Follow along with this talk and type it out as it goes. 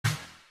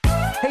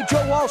Hey,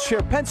 Joe Walsh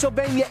here,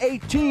 Pennsylvania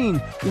 18.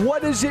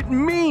 What does it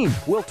mean?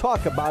 We'll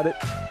talk about it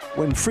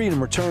when Freedom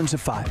returns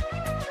at 5.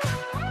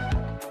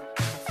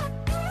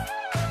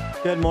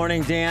 Good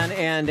morning, Dan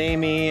and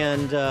Amy.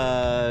 And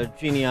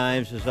Jeanne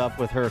Ives is up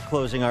with her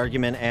closing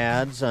argument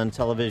ads on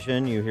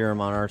television. You hear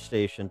them on our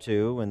station,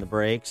 too, in the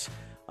breaks.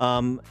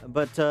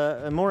 But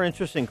a more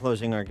interesting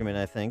closing argument,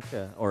 I think,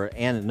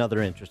 and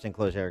another interesting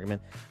closing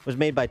argument, was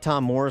made by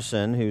Tom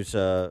Morrison, who's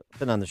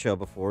been on the show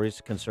before. He's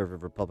a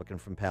conservative Republican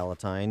from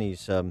Palatine.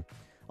 He's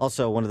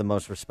also one of the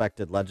most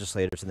respected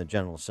legislators in the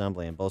General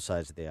Assembly on both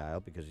sides of the aisle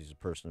because he's a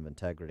person of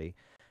integrity.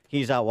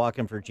 He's out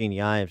walking for Jeanne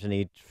Ives, and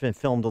he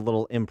filmed a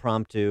little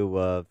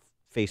impromptu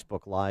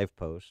Facebook Live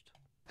post.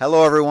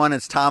 Hello, everyone.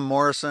 It's Tom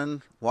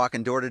Morrison,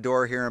 walking door to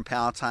door here in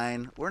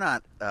Palatine. We're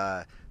not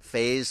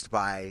fazed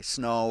by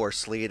snow or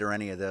sleet or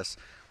any of this.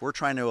 We're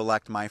trying to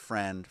elect my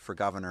friend for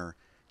governor,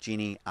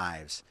 Jeanne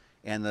Ives.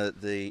 And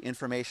the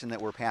information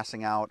that we're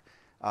passing out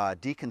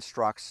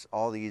deconstructs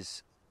all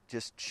these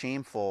just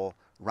shameful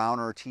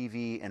Rauner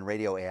TV and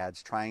radio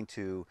ads trying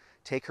to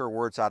take her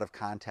words out of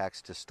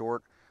context,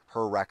 distort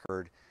her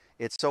record.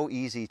 It's so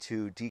easy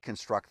to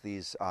deconstruct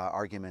these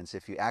arguments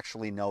if you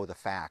actually know the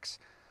facts.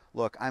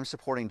 Look, I'm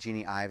supporting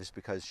Jeanne Ives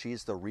because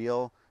she's the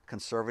real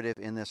conservative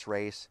in this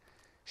race.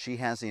 She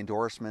has the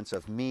endorsements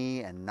of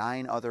me and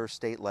 9 other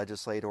state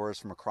legislators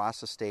from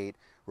across the state.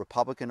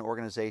 Republican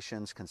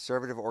organizations,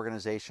 conservative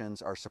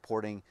organizations are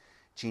supporting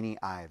Jeanne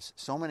Ives.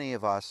 So many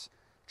of us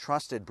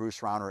trusted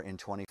Bruce Rauner in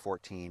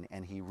 2014,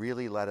 and he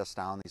really let us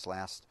down these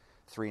last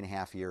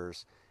 3.5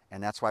 years,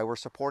 and that's why we're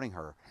supporting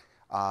her.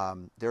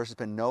 There's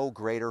been no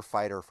greater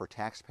fighter for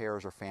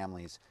taxpayers or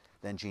families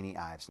than Jeanne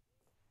Ives.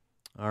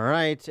 All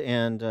right,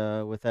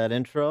 and with that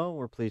intro,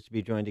 we're pleased to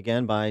be joined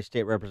again by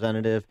State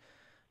Representative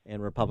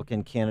and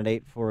Republican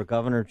candidate for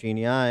Governor,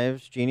 Jeanne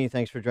Ives. Jeanne,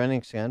 thanks for joining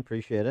us again.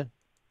 Appreciate it.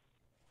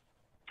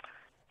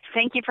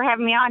 Thank you for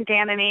having me on,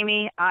 Dan and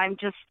Amy.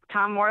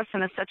 Tom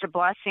Morrison is such a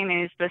blessing,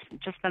 and he's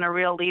just been a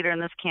real leader in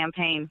this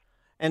campaign.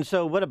 And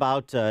so what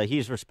about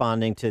he's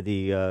responding to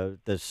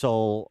the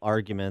sole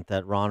argument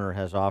that Rauner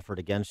has offered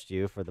against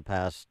you for the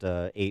past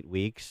 8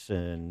 weeks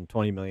and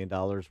 $20 million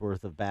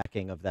worth of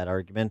backing of that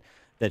argument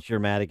that you're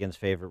Madigan's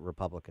favorite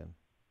Republican?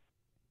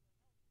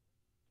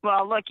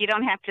 Well, look, you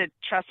don't have to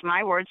trust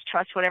my words.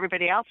 Trust what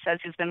everybody else says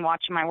who's been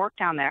watching my work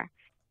down there.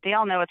 They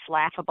all know it's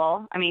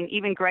laughable. I mean,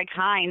 even Greg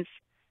Hines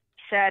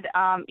said,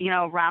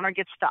 Rauner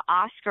gets the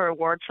Oscar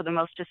award for the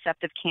most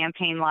deceptive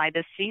campaign lie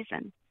this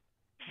season.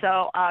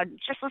 So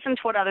just listen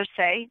to what others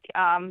say.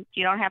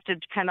 You don't have to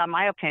depend on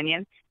my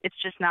opinion. It's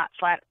just not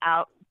flat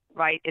out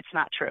right. It's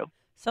not true.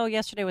 So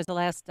yesterday was the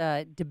last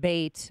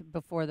debate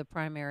before the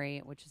primary,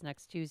 which is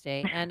next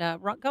Tuesday. And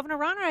Governor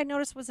Rauner, I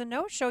noticed, was a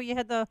no-show. You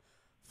had the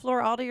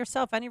floor all to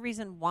yourself. Any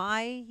reason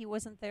why he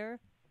wasn't there?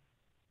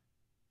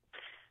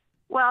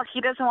 Well,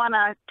 he doesn't want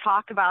to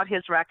talk about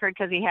his record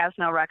because he has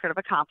no record of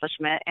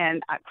accomplishment.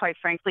 And quite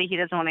frankly, he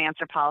doesn't want to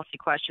answer policy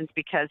questions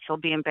because he'll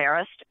be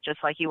embarrassed, just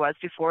like he was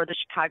before the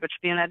Chicago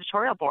Tribune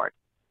editorial board.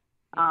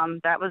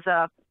 That was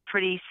a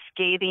pretty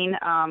scathing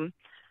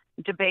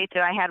debate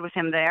that I had with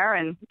him there.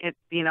 And,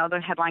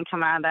 the headline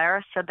coming out of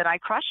there said that I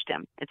crushed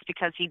him. It's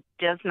because he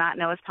does not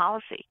know his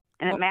policy,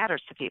 and it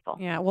matters to people.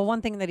 Yeah, well,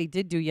 one thing that he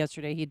did do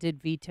yesterday, he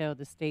did veto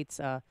the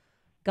state's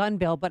gun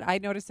bill, but I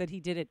noticed that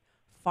he did it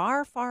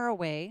far, far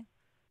away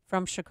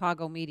from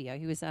Chicago media.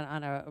 He was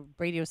on a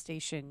radio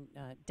station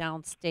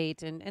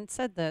downstate and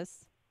said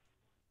this.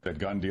 That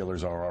gun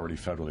dealers are already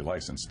federally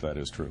licensed. That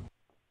is true.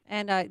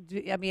 And,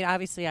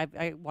 obviously,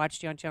 I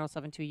watched you on Channel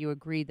 7 too. You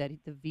agreed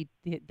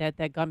that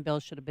that gun bill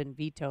should have been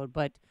vetoed.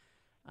 But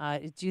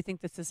do you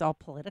think this is all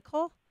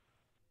political?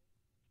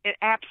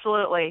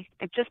 Absolutely.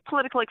 It's just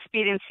political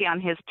expediency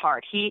on his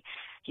part.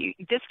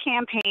 This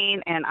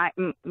campaign, and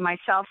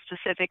myself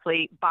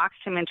specifically, boxed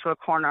him into a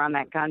corner on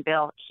that gun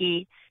bill.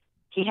 He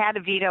had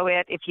to veto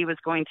it if he was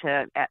going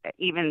to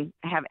even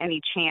have any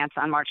chance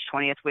on March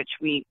 20th, which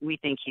we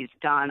think he's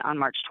done on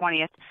March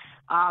 20th.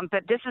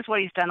 But this is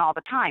what he's done all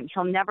the time.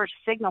 He'll never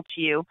signal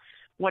to you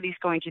what he's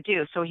going to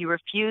do. So he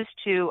refused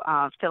to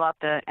fill out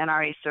the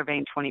NRA survey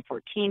in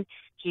 2014.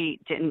 He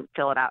didn't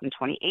fill it out in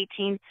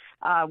 2018.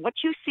 What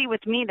you see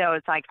with me, though,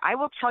 is like I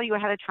will tell you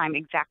ahead of time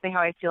exactly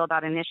how I feel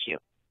about an issue.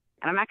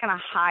 And I'm not going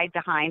to hide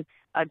behind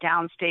a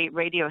downstate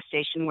radio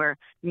station where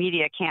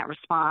media can't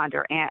respond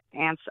or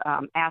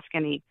ask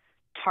any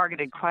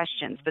targeted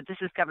questions. But this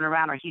is Governor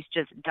Rauner. He's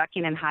just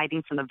ducking and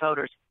hiding from the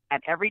voters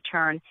at every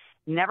turn,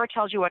 never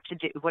tells you what to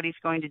do, what he's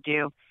going to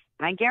do.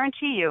 And I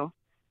guarantee you,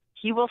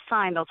 he will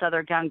sign those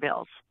other gun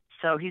bills.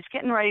 So he's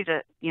getting ready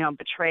to,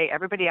 betray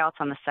everybody else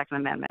on the Second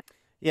Amendment.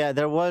 Yeah,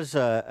 there was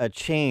a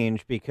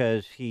change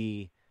because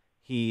he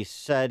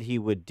said he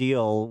would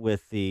deal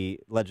with the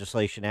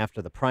legislation after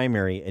the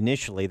primary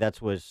initially.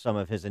 That was some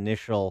of his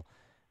initial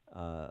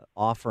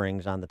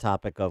offerings on the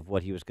topic of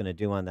what he was going to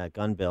do on that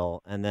gun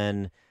bill. And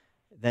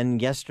then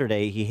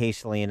yesterday he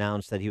hastily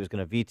announced that he was going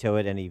to veto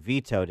it, and he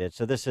vetoed it.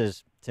 So this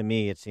is, to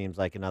me, it seems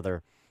like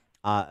another,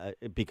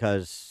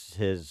 because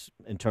his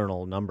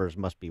internal numbers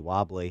must be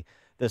wobbly,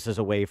 this is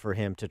a way for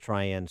him to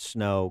try and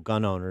snow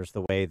gun owners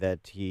the way that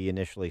he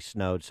initially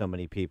snowed so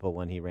many people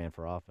when he ran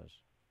for office.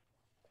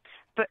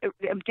 But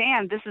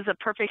Dan, this is a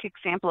perfect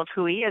example of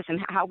who he is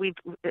and how we've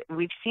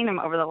seen him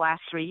over the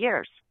last 3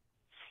 years.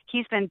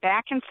 He's been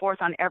back and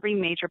forth on every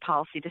major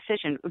policy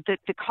decision.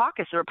 The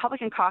caucus, the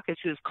Republican caucus,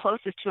 who's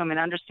closest to him and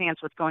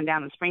understands what's going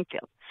down in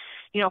Springfield.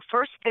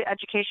 First the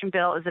education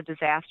bill is a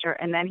disaster,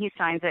 and then he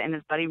signs it, and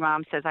his buddy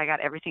Rahm says, "I got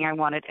everything I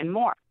wanted and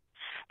more."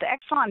 The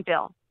Exxon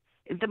bill,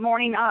 the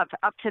morning of,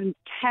 up to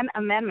 10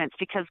 amendments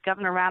because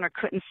Governor Rauner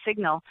couldn't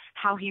signal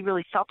how he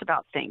really felt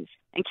about things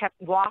and kept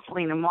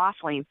waffling and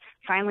waffling.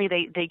 Finally,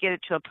 they get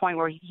it to a point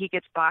where he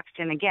gets boxed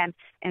in again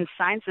and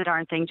signs the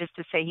darn thing just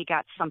to say he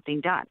got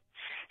something done.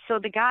 So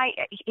the guy,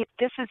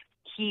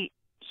 he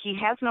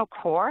has no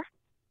core,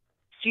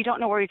 so you don't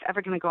know where he's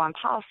ever going to go on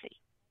policy.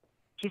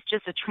 He's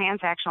just a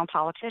transactional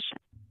politician,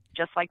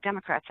 just like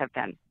Democrats have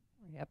been.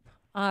 Yep.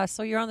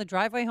 So you're on the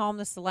driveway home.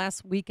 This is the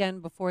last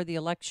weekend before the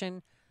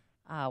election.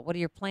 What are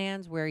your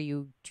plans? Where are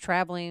you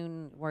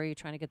traveling? Where are you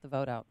trying to get the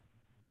vote out?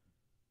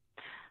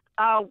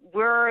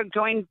 We're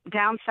going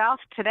down south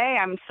today.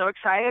 I'm so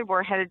excited.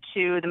 We're headed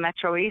to the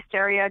Metro East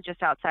area,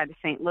 just outside of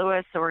St.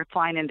 Louis. So we're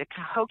flying into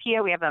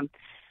Cahokia. We have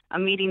a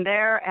meeting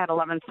there at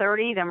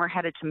 11:30. Then we're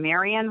headed to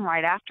Marion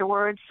right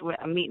afterwards.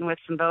 A meeting with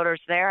some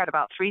voters there at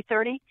about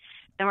 3:30.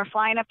 Then we're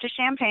flying up to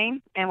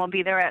Champaign, and we'll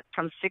be there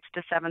from 6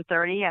 to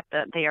 7:30 at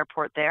the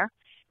airport there.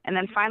 And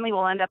then finally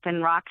we'll end up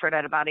in Rockford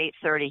at about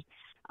 8:30.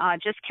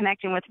 Just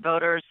connecting with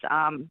voters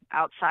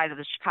outside of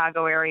the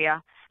Chicago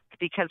area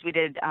because we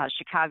did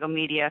Chicago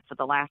media for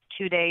the last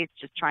 2 days,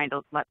 just trying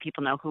to let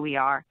people know who we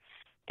are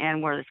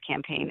and where this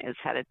campaign is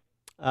headed.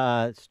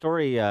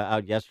 Story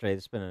out yesterday.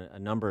 There's been a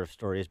number of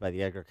stories by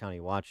the Edgar County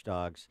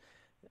watchdogs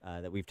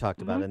that we've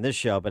talked about in this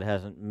show, but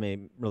hasn't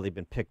really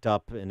been picked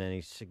up in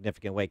any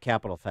significant way.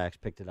 Capital Facts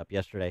picked it up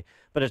yesterday.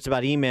 But it's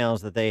about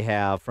emails that they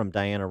have from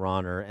Diana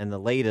Rauner, and the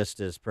latest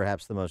is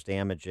perhaps the most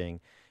damaging.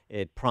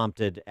 It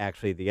prompted,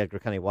 actually, the Edgar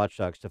County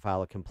watchdogs to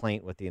file a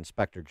complaint with the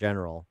Inspector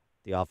General,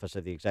 the Office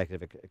of the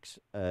Executive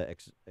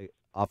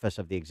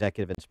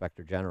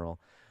Inspector General,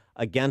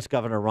 against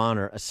Governor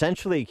Rauner,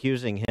 essentially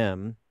accusing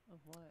him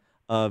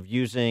of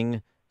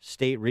using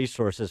state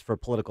resources for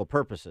political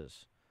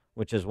purposes,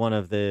 which is one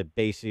of the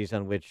bases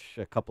on which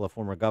a couple of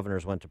former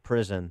governors went to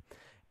prison.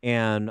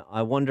 And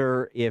I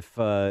wonder if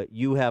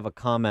you have a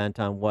comment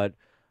on what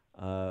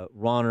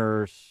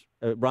Rauner's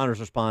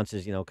response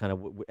is, kind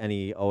of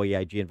any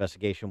OEIG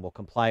investigation will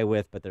comply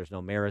with, but there's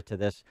no merit to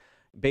this.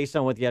 Based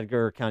on what the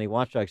Edgar County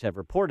watchdogs have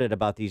reported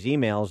about these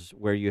emails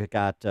where you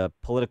got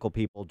political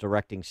people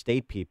directing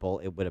state people,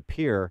 it would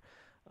appear,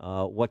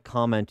 what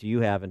comment do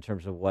you have in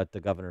terms of what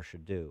the governor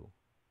should do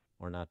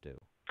or not do?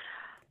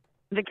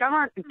 The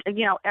governor,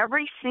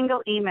 every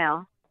single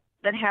email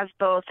that has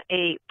both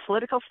a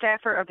political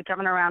staffer of the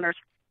Governor Rauner's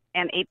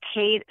and a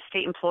paid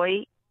state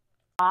employee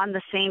on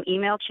the same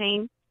email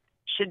chain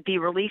should be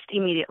released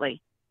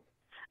immediately.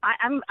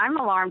 I'm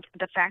alarmed at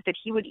the fact that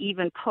he would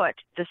even put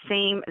the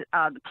same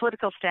the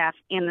political staff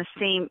in the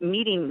same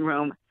meeting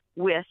room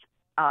with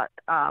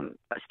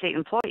state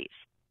employees.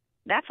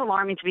 That's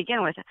alarming to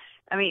begin with.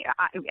 I mean,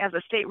 as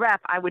a state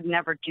rep, I would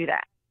never do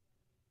that.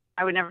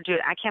 I would never do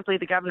it. I can't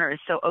believe the governor is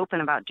so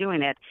open about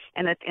doing it.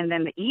 And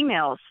then the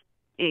emails,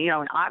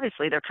 and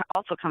obviously they're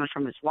also coming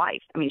from his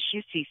wife. I mean,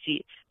 she's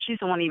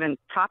the one even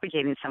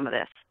propagating some of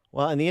this.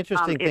 Well, and the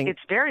interesting thing...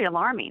 It's very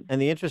alarming.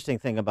 And the interesting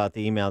thing about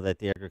the email that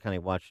the Edgar County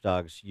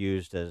watchdogs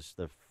used as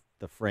the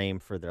frame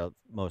for their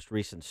most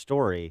recent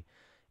story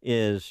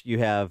is you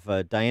have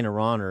Diana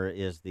Rauner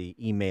is the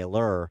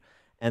emailer,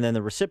 and then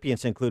the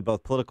recipients include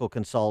both political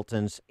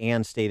consultants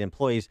and state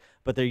employees,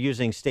 but they're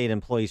using state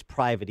employees'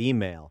 private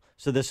email.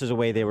 So this is a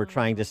way they were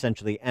trying to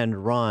essentially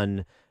end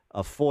run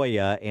a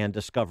FOIA and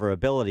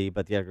discoverability,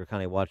 but the Edgar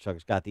County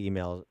watchdogs got the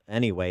email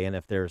anyway, and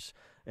if there's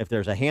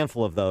a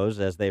handful of those,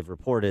 as they've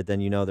reported, then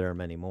there are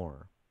many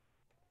more.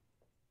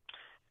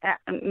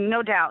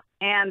 No doubt.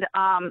 And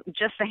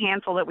just the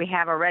handful that we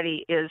have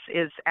already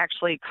is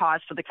actually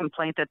cause for the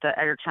complaint that the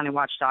Edgar County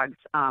watchdogs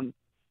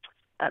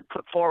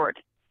put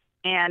forward.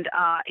 And,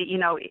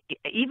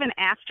 even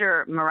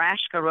after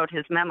Marashka wrote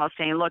his memo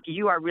saying, look,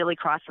 you are really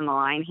crossing the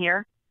line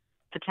here,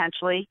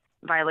 potentially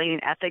violating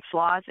ethics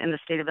laws in the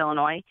state of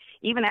Illinois,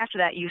 even after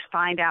that, you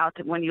find out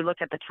that when you look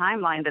at the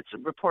timeline that's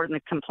reported in the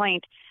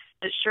complaint,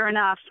 that sure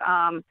enough,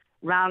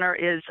 Rauner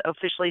is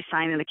officially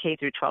signing the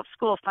K-12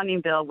 school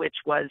funding bill, which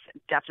was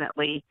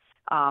definitely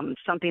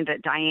something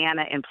that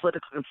Diana and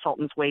political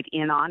consultants weighed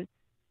in on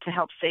to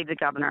help save the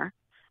governor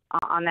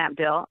on that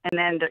bill. And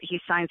then he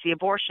signs the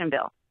abortion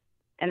bill.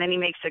 And then he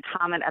makes a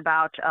comment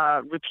about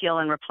repeal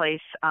and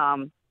replace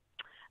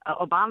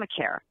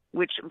Obamacare,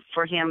 which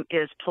for him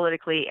is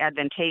politically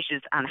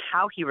advantageous on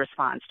how he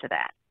responds to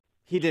that.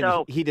 He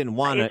didn't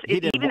want it.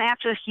 Even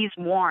after he's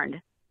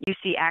warned, you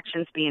see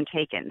actions being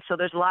taken. So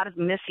there's a lot of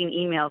missing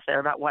emails there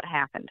about what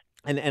happened.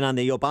 And on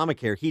the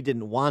Obamacare, he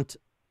didn't want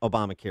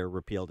Obamacare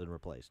repealed and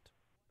replaced.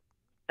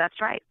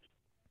 That's right.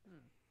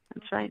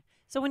 That's right.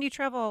 So when you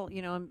travel,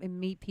 and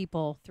meet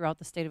people throughout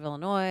the state of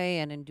Illinois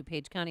and in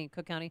DuPage County and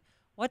Cook County,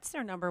 what's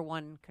their number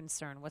one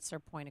concern? What's their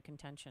point of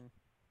contention?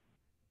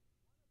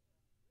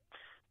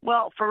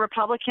 Well, for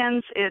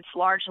Republicans, it's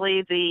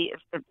largely the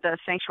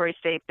sanctuary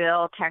state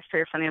bill,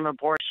 taxpayer funding of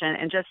abortion,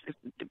 and just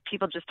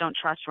people just don't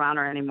trust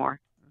Rauner anymore.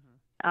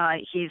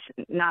 He's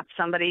not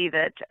somebody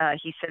that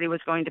he said he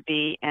was going to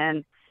be,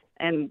 and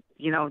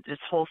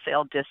just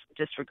wholesale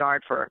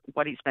disregard for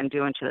what he's been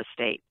doing to the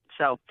state.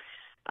 So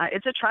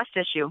it's a trust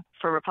issue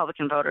for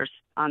Republican voters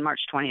on March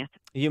 20th.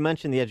 You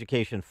mentioned the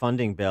education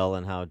funding bill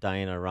and how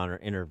Diana Rauner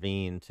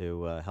intervened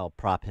to help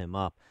prop him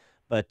up.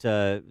 But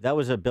that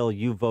was a bill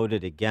you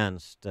voted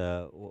against.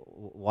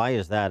 Why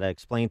is that?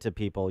 Explain to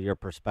people your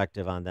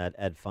perspective on that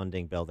ed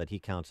funding bill that he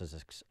counts as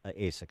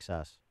a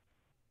success.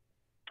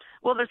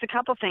 Well, there's a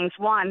couple things.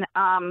 One,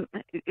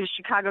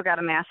 Chicago got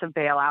a massive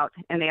bailout,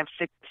 and they have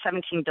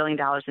 $17 billion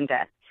in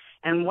debt.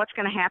 And what's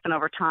going to happen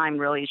over time,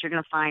 really, is you're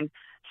going to find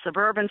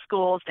suburban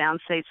schools,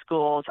 downstate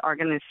schools are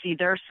going to see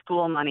their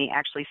school money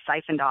actually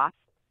siphoned off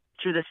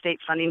through the state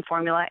funding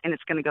formula, and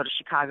it's going to go to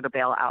Chicago to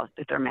bail out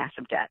their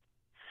massive debt.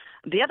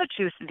 The other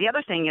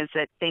thing is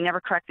that they never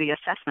correct the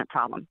assessment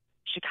problem.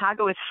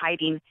 Chicago is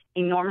hiding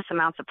enormous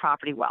amounts of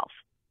property wealth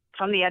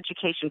from the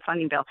education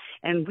funding bill.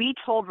 And we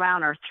told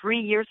Rauner 3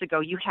 years ago,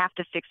 you have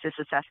to fix this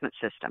assessment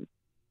system.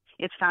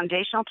 It's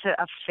foundational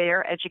to a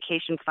fair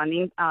education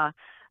funding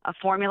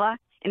formula.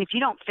 And if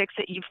you don't fix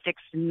it, you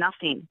fix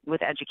nothing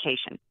with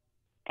education.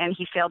 And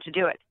he failed to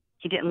do it.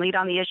 He didn't lead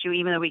on the issue,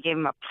 even though we gave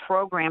him a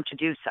program to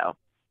do so.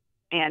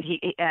 And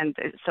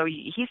so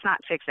he's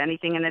not fixed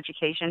anything in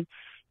education.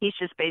 He's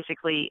just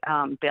basically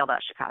bailed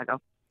out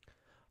Chicago.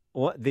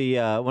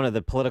 One of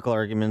the political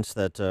arguments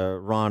that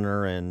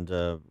Rauner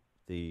and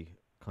the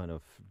kind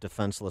of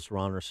defenseless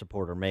Rauner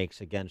supporter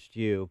makes against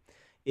you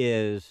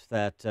is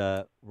that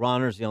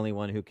Rauner's the only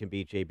one who can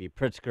beat J.B.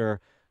 Pritzker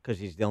because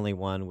he's the only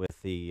one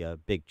with the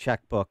big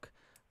checkbook.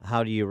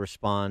 How do you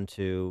respond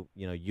to,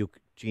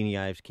 Jeanne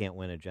Ives can't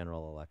win a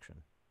general election?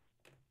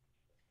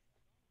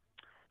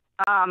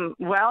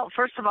 Well,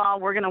 first of all,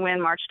 we're going to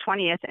win March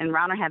 20th, and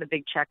Rauner had a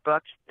big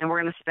checkbook, and we're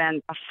going to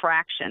spend a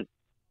fraction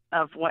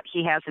of what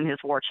he has in his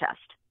war chest.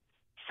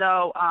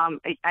 So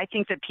I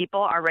think that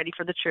people are ready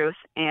for the truth,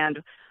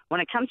 and when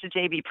it comes to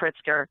J.B.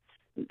 Pritzker,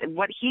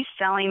 what he's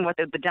selling, what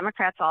the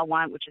Democrats all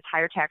want, which is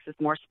higher taxes,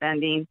 more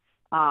spending,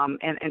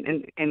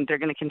 and they're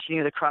going to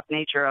continue the corrupt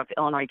nature of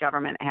Illinois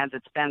government as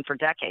it's been for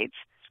decades.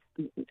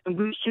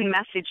 We can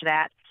message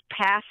that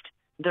past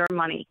their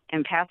money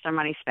and past their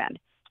money spend.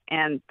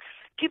 And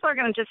people are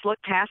going to just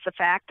look past the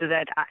fact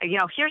that,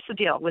 here's the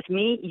deal. With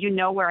me,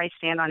 where I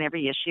stand on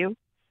every issue.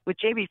 With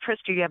J.B.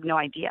 Pritzker, you have no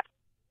idea.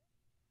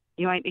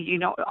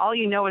 All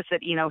you know is that,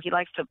 he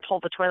likes to pull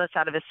the toilets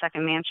out of his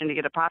second mansion to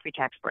get a property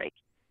tax break.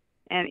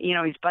 And,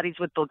 he's buddies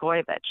with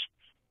Blagojevich.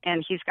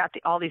 And he's got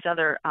all these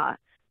other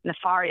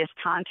nefarious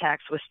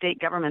contacts with state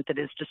government that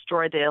has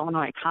destroyed the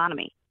Illinois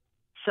economy.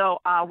 So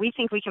we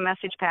think we can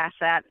message past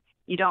that.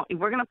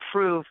 We're going to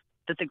prove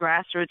that the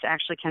grassroots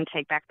actually can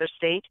take back their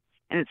state,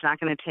 and it's not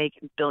going to take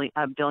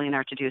a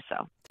billionaire to do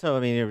so. So,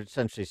 you're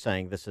essentially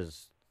saying this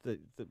is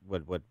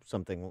what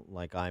something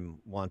like I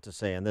want to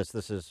say, and this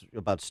is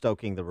about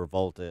stoking the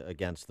revolt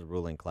against the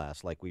ruling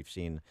class, like we've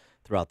seen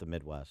throughout the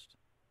Midwest.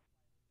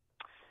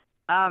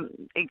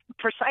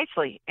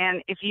 Precisely.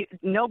 And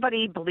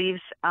nobody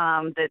believes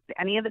that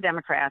any of the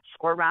Democrats,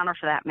 or Rauner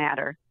for that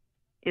matter,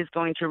 is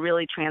going to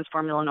really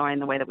transform Illinois in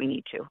the way that we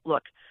need to.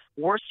 Look,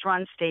 worst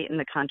run state in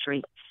the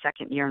country,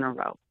 second year in a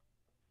row.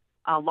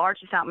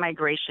 Largest out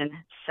migration,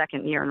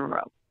 second year in a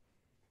row.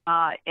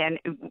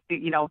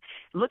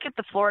 Look at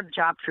the Florida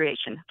job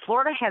creation.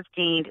 Florida has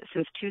gained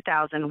since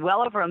 2000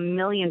 well over 1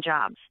 million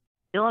jobs.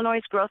 Illinois'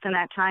 growth in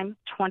that time,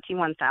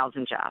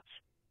 21,000 jobs.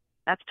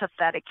 That's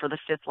pathetic for the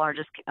fifth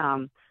largest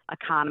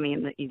economy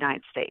in the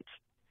United States.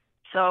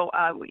 So,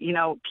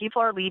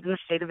 people are leaving the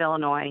state of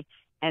Illinois,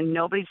 and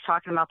nobody's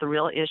talking about the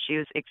real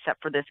issues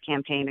except for this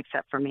campaign,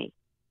 except for me.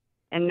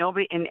 And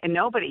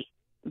nobody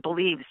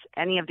believes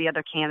any of the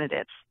other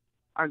candidates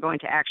are going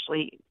to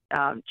actually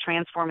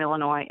transform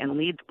Illinois and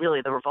lead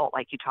really the revolt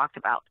like you talked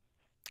about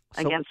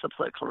against the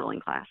political ruling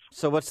class.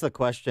 So what's the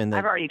question?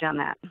 I've already done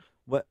that.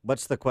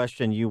 What's the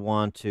question you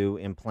want to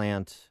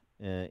implant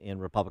in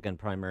Republican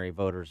primary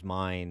voters'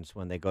 minds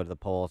when they go to the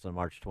polls on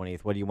March 20th?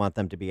 What do you want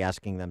them to be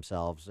asking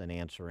themselves and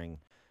answering,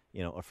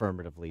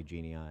 affirmatively,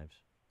 Jeanne Ives?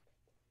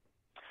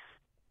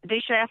 They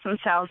should ask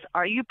themselves,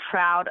 are you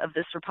proud of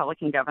this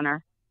Republican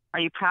governor? Are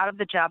you proud of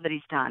the job that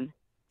he's done?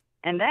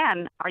 And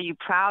then, are you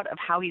proud of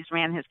how he's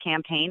ran his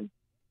campaign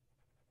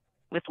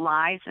with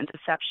lies and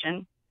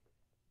deception?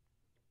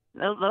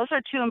 Those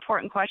are two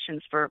important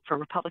questions for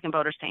Republican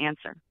voters to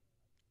answer.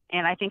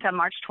 And I think on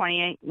March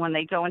 28th, when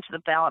they go into the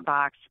ballot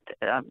box,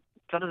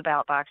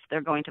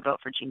 they're going to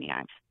vote for Jeanne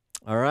Ives.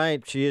 All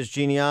right. She is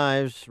Jeanne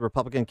Ives,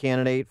 Republican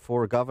candidate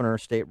for governor,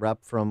 state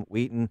rep from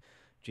Wheaton.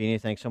 Jeanne,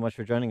 thanks so much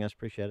for joining us.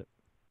 Appreciate it.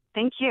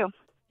 Thank you.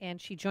 and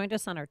she joined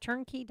us on our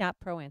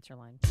turnkey.pro answer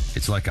line.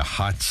 It's like a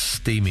hot,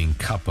 steaming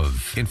cup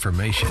of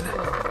information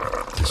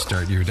to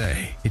start your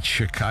day. It's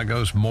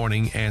Chicago's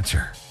Morning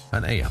Answer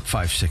on AM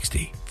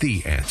 560.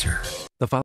 The Answer.